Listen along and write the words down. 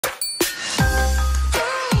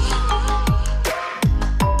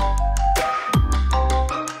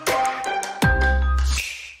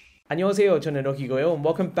안녕하세요, 저는 Rocky고요, and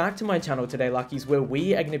welcome back to my channel today, Luckies, where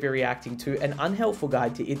we are going to be reacting to an unhelpful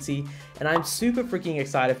guide to Itzy, and I'm super freaking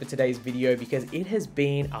excited for today's video because it has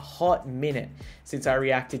been a hot minute since I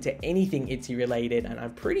reacted to anything Itzy related, and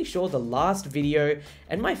I'm pretty sure the last video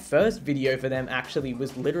and my first video for them actually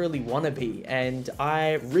was literally Wannabe, and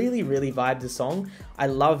I really vibed the song. I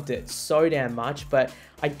loved it so damn much, but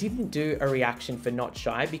I didn't do a reaction for Not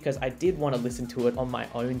Shy because I did want to listen to it on my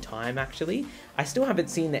own time actually. I still haven't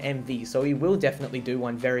seen the MV, so we will definitely do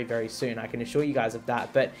one very soon, I can assure you guys of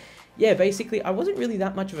that. But yeah, basically I wasn't really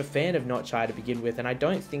that much of a fan of Not Shy to begin with, and I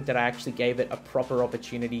don't think that I actually gave it a proper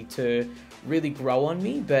opportunity to really grow on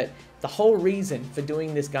me, but the whole reason for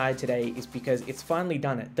doing this guide today is because it's finally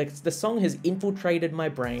done it. The song has infiltrated my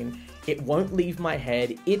brain, it won't leave my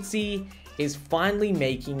head. Itzy is finally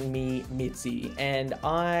making me Midzy, and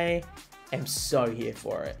I am so here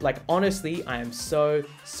for it. Like, honestly, I am so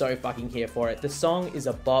fucking here for it. The song is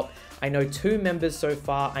a bop. I know 2 members so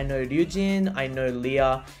far. I know Ryujin, I know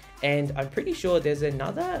Leah, and I'm pretty sure there's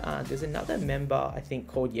another member, I think,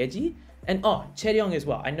 called Yeji. And oh, Chaeryeong as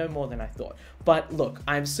well. I know more than I thought. But look,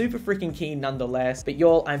 I'm super freaking keen nonetheless. But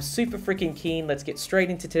y'all, I'm super freaking keen. Let's get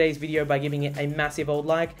straight into today's video by giving it a massive old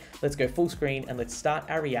like. Let's go full screen and let's start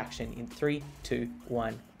our reaction in 3, 2,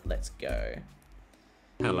 1. Let's go.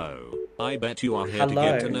 Hello. I bet you are here to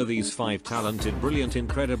get to know these 5 talented, brilliant,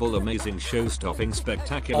 incredible, amazing, show-stopping,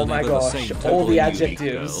 spectacular, oh my never gosh, the same, all the totally unique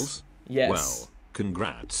adjectives. Girls. Yes. Well,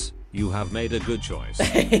 congrats. You have made a good choice.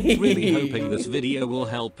 Really hoping this video will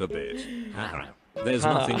help a bit. There's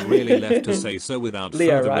nothing really left to say, so without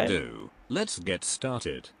Leah, further right? ado, let's get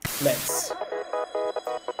started. Let's.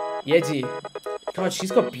 Yeji. God,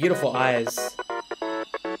 she's got beautiful eyes.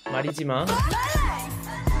 말이지 마.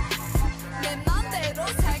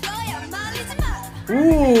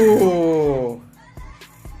 Ooh.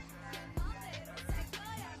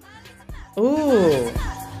 Ooh.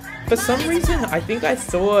 For some reason, I think I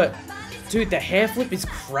thought... Dude, the hair flip is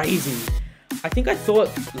crazy. I think I thought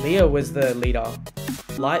Leah was the leader.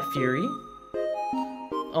 Light Fury?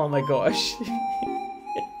 Oh my gosh.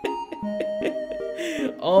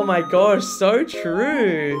 Oh my gosh, so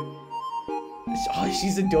true. Oh,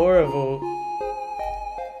 she's adorable.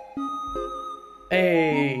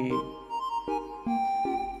 Hey.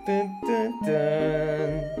 Dun, dun,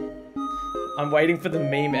 dun. I'm waiting for the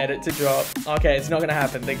meme edit to drop. Okay, it's not gonna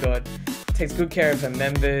happen, thank God. Takes good care of her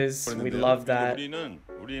members. We love that.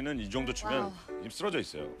 우리는 이 정도 추면 입 쓰러져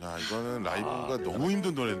있어요. 야, 이거는 라이브가 너무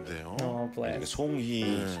힘든 노래인데요.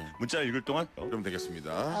 송희 문자 읽을 동안 그럼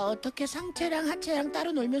되겠습니다. 어떻게 상체랑 하체랑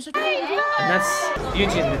따로 놀면서 And that's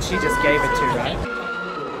Yujin that she just gave it to, right?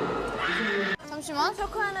 잠시만.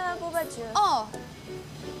 초코 하나 뽑아줘.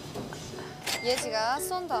 예지가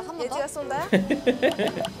쏜다. 한 번 더. 예지가 쏜다.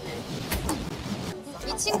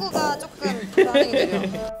 이 친구가 조금 반응이 느려.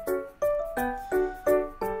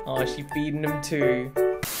 Oh, she feeding him too.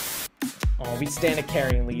 Oh, we stand a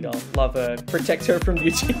caring leader. Love her. Protect her from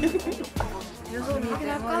Yujin.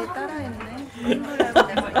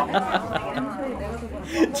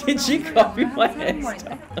 Did she copy my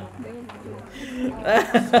hairstyle?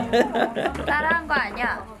 따라한 거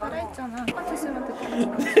아니야. 따라했잖아.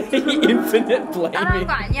 Infinite blaming. 따라한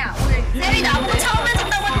거 아니야. 오늘 쌤이 나보고 처음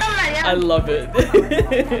해준다고 했단 말이야. I love it.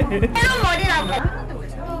 새로운 머리라고.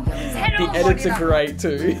 The edits are great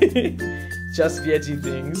too. Just Yeji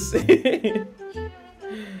things.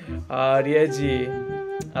 Yeji.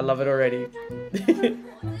 I love it already.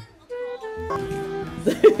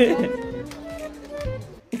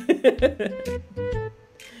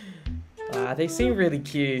 They seem really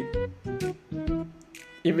cute.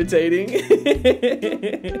 Imitating.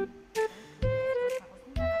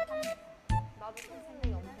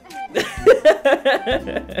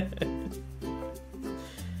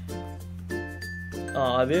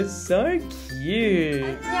 Oh, they're so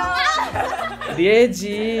cute.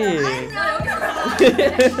 Yeji.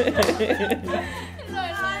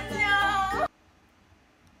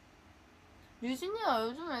 유진이가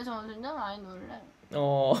요즘에서 진짜 많이 놀래.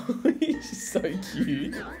 Oh, she's so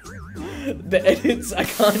cute. The edits, I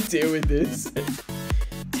can't deal with this.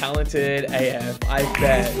 Talented AF, I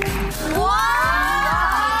bet.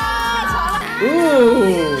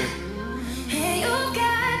 Ooh.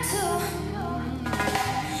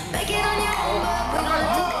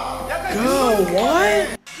 Girl,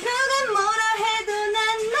 what?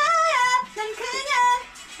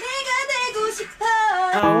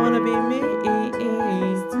 I wanna be me.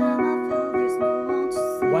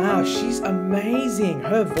 Wow, she's amazing.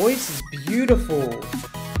 Her voice is beautiful.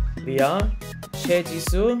 Leah, Chae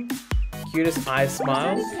Jisoo, cutest eye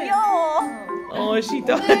smile. Oh, she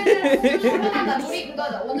died.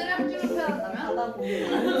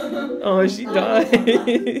 Oh, she died.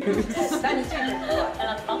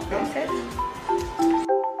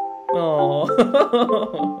 Oh.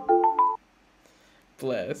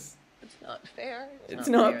 Bless. It's not fair. It's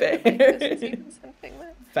not fair. I think this is even something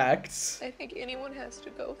that Facts. I think anyone has to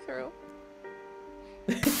go through.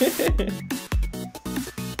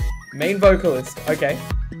 Main vocalist. Okay.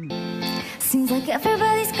 Seems like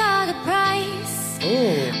everybody's got a price.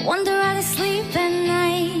 Ooh. Wonder how they sleep at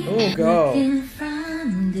night. Ooh, girl. Looking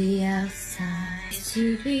from the outside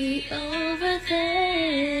to be over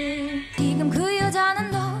there. 지금 그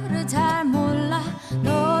여자는 너를 잘 몰라.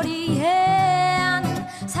 널 이해하는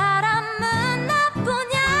사람은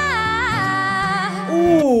나쁘냐.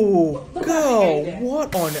 Ooh, girl.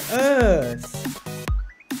 What on earth?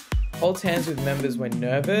 Holds hands with members when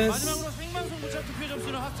nervous.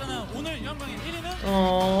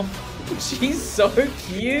 Oh, she's so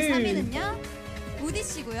cute.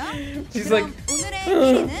 She's like.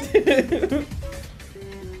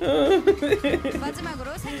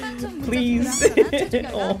 Please.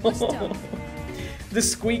 Oh. The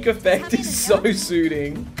squeak effect is so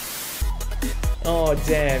soothing. Oh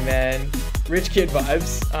damn, man. Rich kid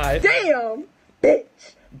vibes. Alright. Damn,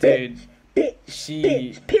 bitch. Dude. Bitch.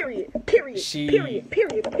 She. Period. Period. She. Period.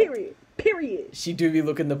 Period. Period. Period. She do be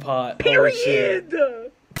looking the part. Period. Oh,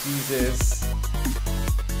 shit. Jesus.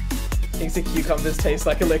 Thinks the cucumbers taste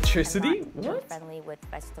like electricity? What? Friendly with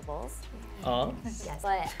vegetables. Oh. Yes.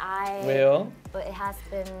 But But it has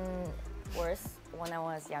been worse when I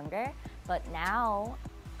was younger. But now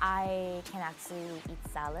I can actually eat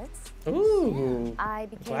salads. Ooh. I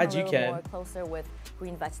became Glad a you little can. more closer with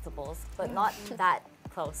green vegetables, but not that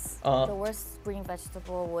close. The worst green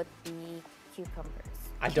vegetable would be cucumbers.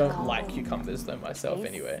 I don't like cucumbers though myself Taste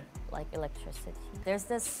anyway. like electricity. There's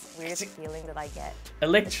this weird feeling that I get.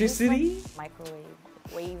 Electricity? Like microwave,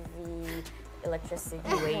 wavy, electricity,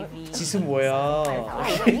 wavy. 지금 뭐야?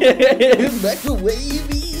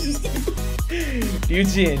 Microwavy.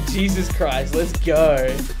 Eugene, Jesus Christ, let's go.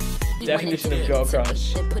 Definition of girl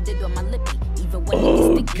crush.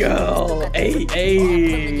 Oh, girl. Hey,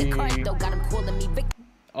 hey.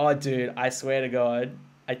 Oh, dude, I swear to God,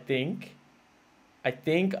 I think I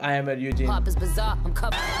am a Eugene. I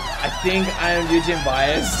think I am Eugene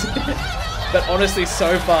biased. But honestly,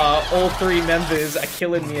 so far, all three members are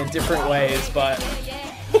killing me in different ways, but...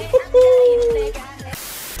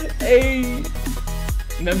 Hey!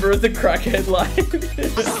 Member of the crackhead line.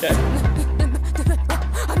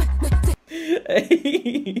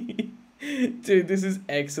 Hey! Dude, this is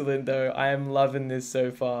excellent though. I am loving this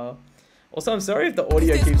so far. Also, I'm sorry if the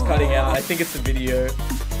audio keeps cutting out. I think it's the video.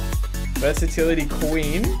 Versatility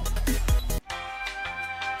queen.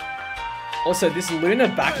 Also, this Luna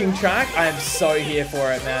backing track, I am so here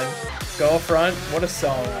for it, man. Girlfront, what a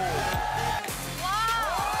song.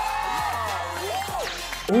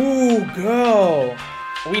 Ooh, girl.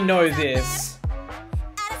 We know this.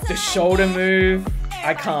 The shoulder move,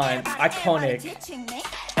 I can't. Iconic.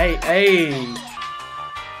 Hey, hey.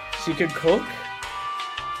 She could cook?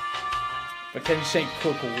 But can she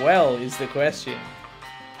cook well is the question.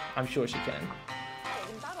 I'm sure she can.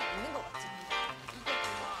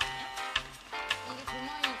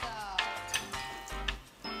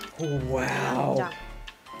 Oh, wow.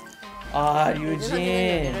 Ah,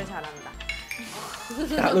 Eugene.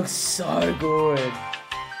 That looks so good.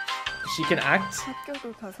 She can act?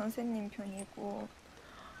 학교도 다 선생님 편이고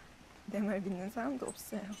내 말 믿는 사람도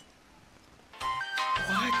없어요.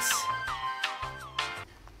 What?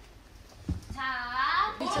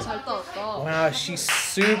 진짜 잘 따왔다. Wow, she's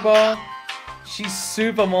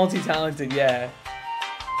super multi-talented, yeah.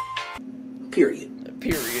 Period.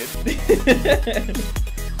 Period.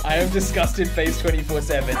 I am disgusted face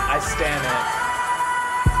 24/7. I stan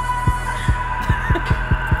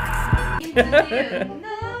it.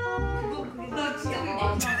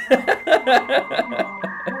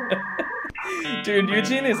 Dude,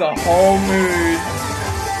 Eugene is a whole mood.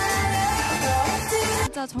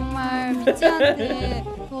 진짜 정말 미치한테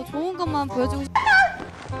더 좋은 것만 보여주고 싶.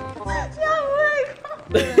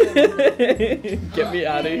 Get me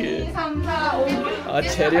out of here. 아,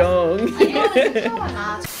 재령.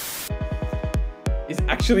 He's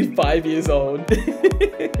actually 5 years old.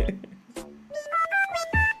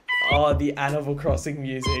 Oh, the Animal Crossing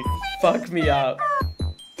music. Fuck me up.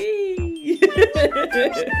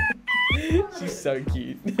 She's so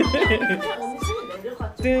cute.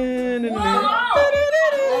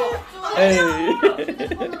 Hey.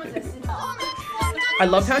 I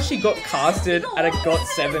love how she got casted at a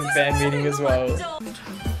GOT7 fan meeting as well.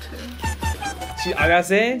 I gotta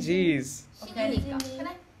say, jeez. 이기니까.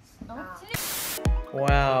 그래?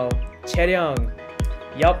 Wow. 채령.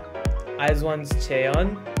 Yup. Aizwan's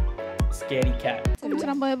채연. Scaredy cat. 꼼질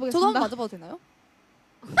한번 해보겠습니다. 저도 한번 맞아봐도 되나요?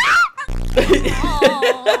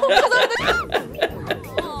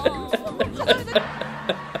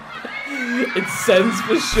 It sends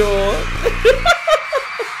for sure.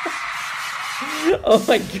 Oh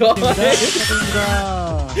my god.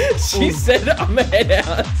 She said I'm a head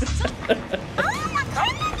out.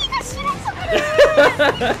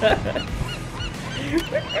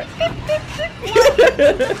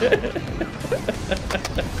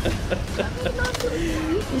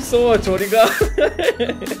 무서워 저리가.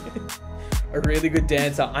 A really good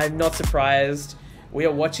dancer. I'm not surprised. We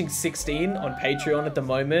are watching 16 on Patreon at the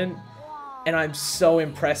moment, and I'm so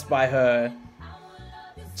impressed by her.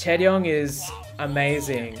 Chaeryong is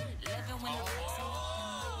amazing.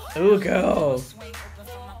 Ooh, girl.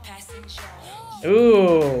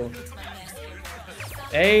 Ooh.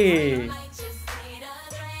 Hey.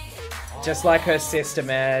 Just like her sister,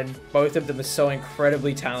 man. Both of them are so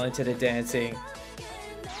incredibly talented at dancing.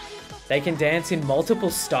 They can dance in multiple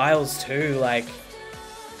styles too, like...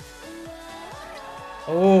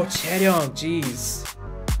 Oh, Chaeryong, jeez.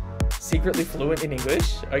 Secretly fluent in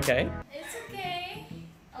English? Okay. It's okay.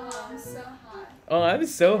 Oh, I'm so hot. Oh, I'm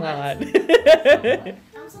so hot.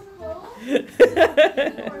 I'm so cold.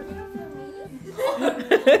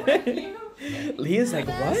 Leah's like,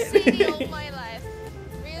 what? City of my life.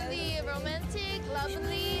 Really romantic,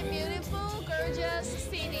 lovely, beautiful, gorgeous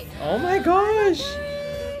city. Oh my gosh.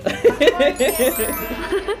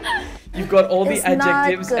 You've got all the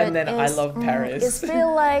adjectives and then I love Paris. It's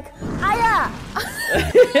feel like Aya.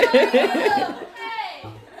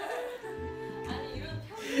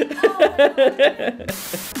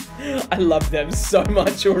 I love them so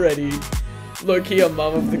much already. Low-key a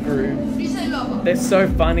mum of the group. They're so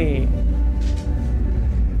funny.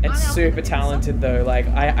 And super talented though. Like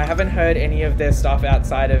I haven't heard any of their stuff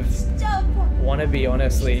outside of Wannabe,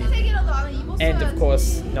 honestly. And of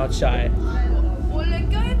course, Not Shy.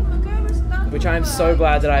 Which I'm so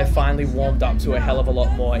glad that I finally warmed up to a hell of a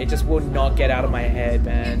lot more. It just will not get out of my head,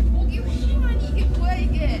 man.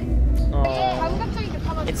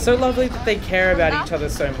 Aww. It's so lovely that they care about each other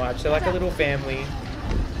so much. They're like a little family.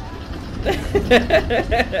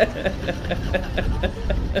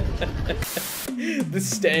 The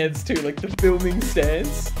stance too, like the filming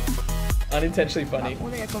stance. Unintentionally funny.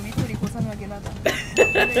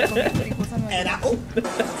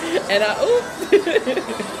 And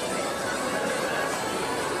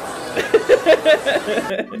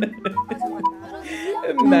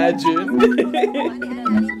imagine.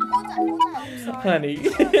 Honey.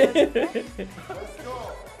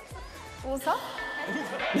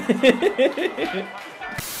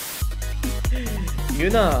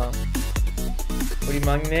 유나, 우리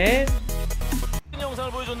막내.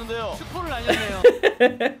 영상을 보여줬는데요. 스포를 알렸네요.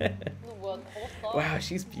 Wow,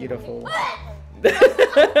 she's beautiful.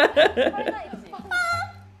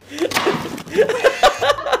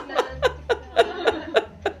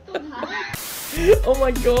 Oh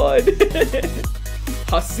my god.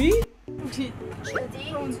 Hussy?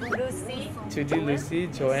 Judy, Lucy,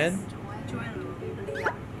 Joanne?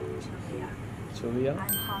 Julia?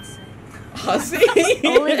 Hussy?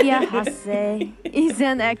 Olivia Hussey is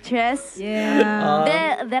an actress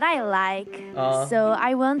that I like. So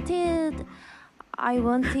I wanted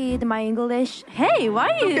my English. Hey, why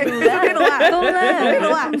are you doing that? Don't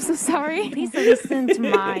laugh. I'm so sorry. Please listen to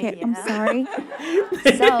my. I'm sorry.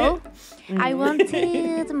 So I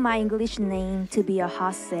wanted my English name to be a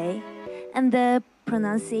Hussey, and the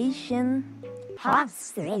pronunciation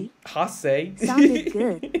Hussey sounded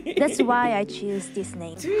good. That's why I choose this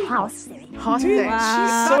name. Hussey. Hussey.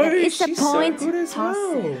 Wow. It's a point. So good as well.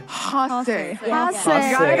 Hussey.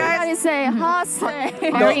 Hussey. Gotta say Hussey.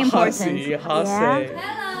 Very important. Hussey.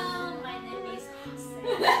 Hello, my name is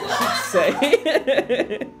Hussey.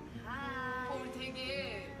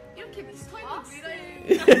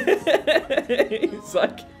 It's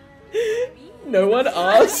like no one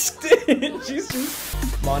asked. She's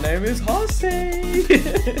just, my name is Hussey.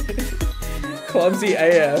 Clumsy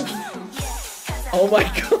AF. Oh my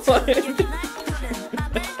god.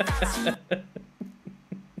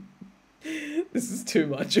 This is too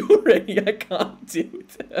much already. I can't deal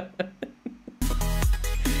with that.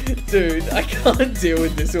 Dude, I can't deal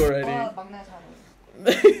with this already.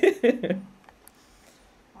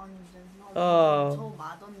 Oh.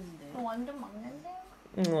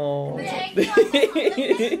 어.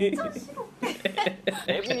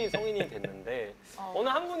 네 분이 성인이 됐는데 어느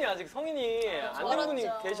한 분이 아직 성인이 안 된 분이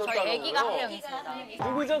계셨다고요. 저희 애기가 한 명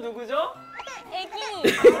있습니다. 누구죠? 애기.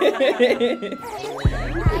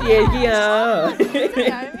 얘기야.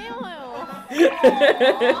 얄미워요.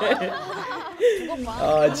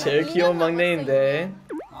 아, 제일 귀여운 막내인데.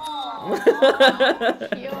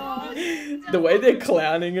 귀여워. The way they're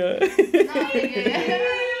clowning her.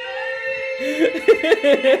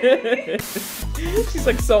 She's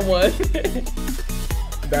like someone.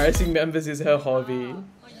 Embarrassing members is her hobby.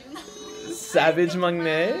 Savage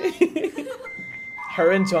막내.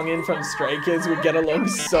 Her and Jongin from Stray Kids would get along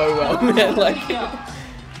so well, man. Like,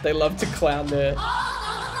 they love to clown the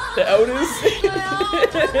elders.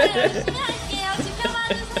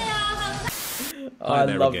 I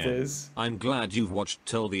love this. I'm glad you've watched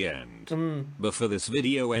till the end. Before this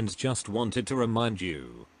video ends, just wanted to remind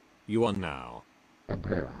you, you are now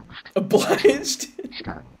obliged.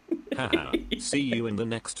 Haha. See you in the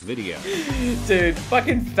next video. Dude,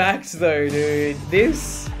 fucking facts though, dude.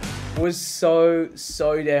 This was so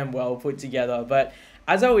damn well put together. But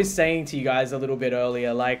as I was saying to you guys a little bit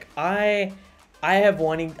earlier, like I've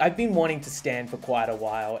been wanting to stand for quite a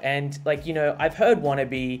while, and like, you know, I've heard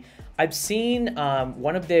Wannabe. I've seen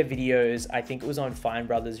one of their videos, I think it was on Fine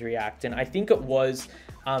Brothers React, and I think it was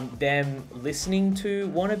them listening to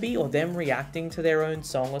Wannabe or them reacting to their own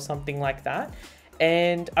song or something like that.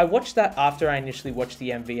 And I watched that after I initially watched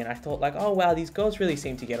the MV, and I thought like, oh wow, these girls really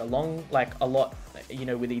seem to get along like a lot, you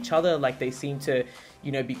know, with each other. Like they seem to,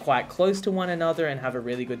 you know, be quite close to one another and have a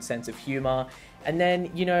really good sense of humor. And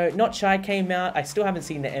then, you know, Not Shy came out. I still haven't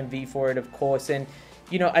seen the MV for it, of course. And,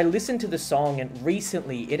 you know, I listened to the song, and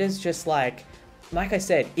recently it is just like I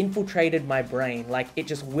said, infiltrated my brain. Like it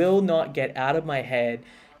just will not get out of my head.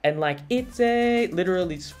 And like Itzy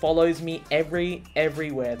literally follows me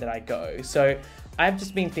everywhere that I go. So I've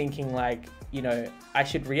just been thinking like, you know, I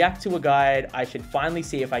should react to a guide. I should finally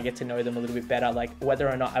see if I get to know them a little bit better, like whether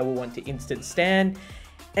or not I will want to instant stan.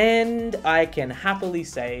 And I can happily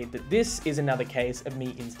say that this is another case of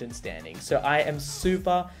me instant standing. So I am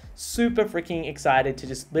super freaking excited to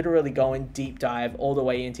just literally go and deep dive all the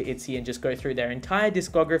way into Itzy and just go through their entire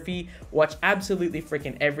discography, watch absolutely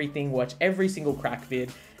freaking everything, watch every single crack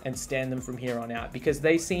vid, and stand them from here on out because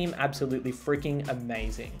they seem absolutely freaking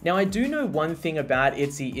amazing. Now, I do know one thing about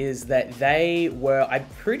Itzy is that they were, I'm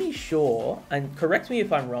pretty sure, and correct me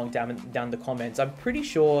if I'm wrong down the comments, I'm pretty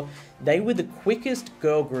sure they were the quickest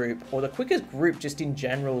girl group or the quickest group just in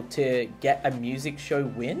general to get a music show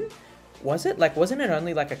win. Was it? Like, wasn't it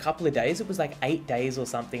only like a couple of days? It was like 8 days or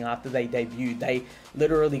something after they debuted. They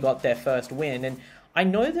literally got their first win. And I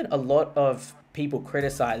know that a lot of people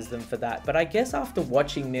criticize them for that, but I guess after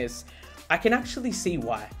watching this, I can actually see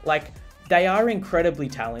why. Like, they are incredibly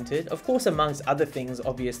talented. Of course, amongst other things,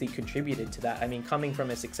 obviously contributed to that. I mean, coming from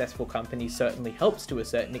a successful company certainly helps to a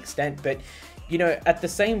certain extent, but you know, at the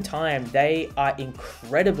same time, they are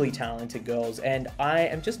incredibly talented girls, and I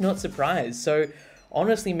am just not surprised. So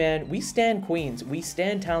honestly, man, we stan queens, we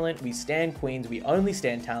stan talent, we stan queens, we only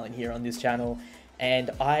stan talent here on this channel.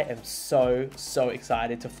 And I am so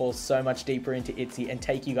excited to fall so much deeper into Itzy and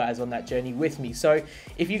take you guys on that journey with me. So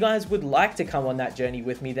if you guys would like to come on that journey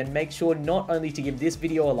with me, then make sure not only to give this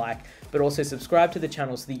video a like, but also subscribe to the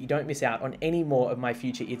channel so that you don't miss out on any more of my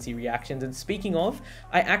future Itzy reactions. And speaking of,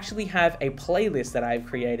 I actually have a playlist that I've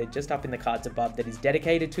created just up in the cards above that is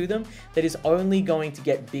dedicated to them, that is only going to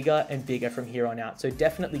get bigger and bigger from here on out. So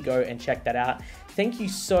definitely go and check that out. Thank you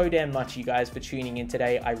so damn much, you guys, for tuning in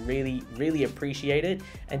today. I really appreciate it.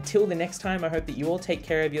 Until the next time, I hope that you all take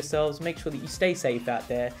care of yourselves. Make sure that you stay safe out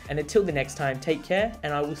there. And until the next time, take care,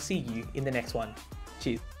 and I will see you in the next one.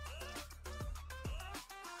 Cheers.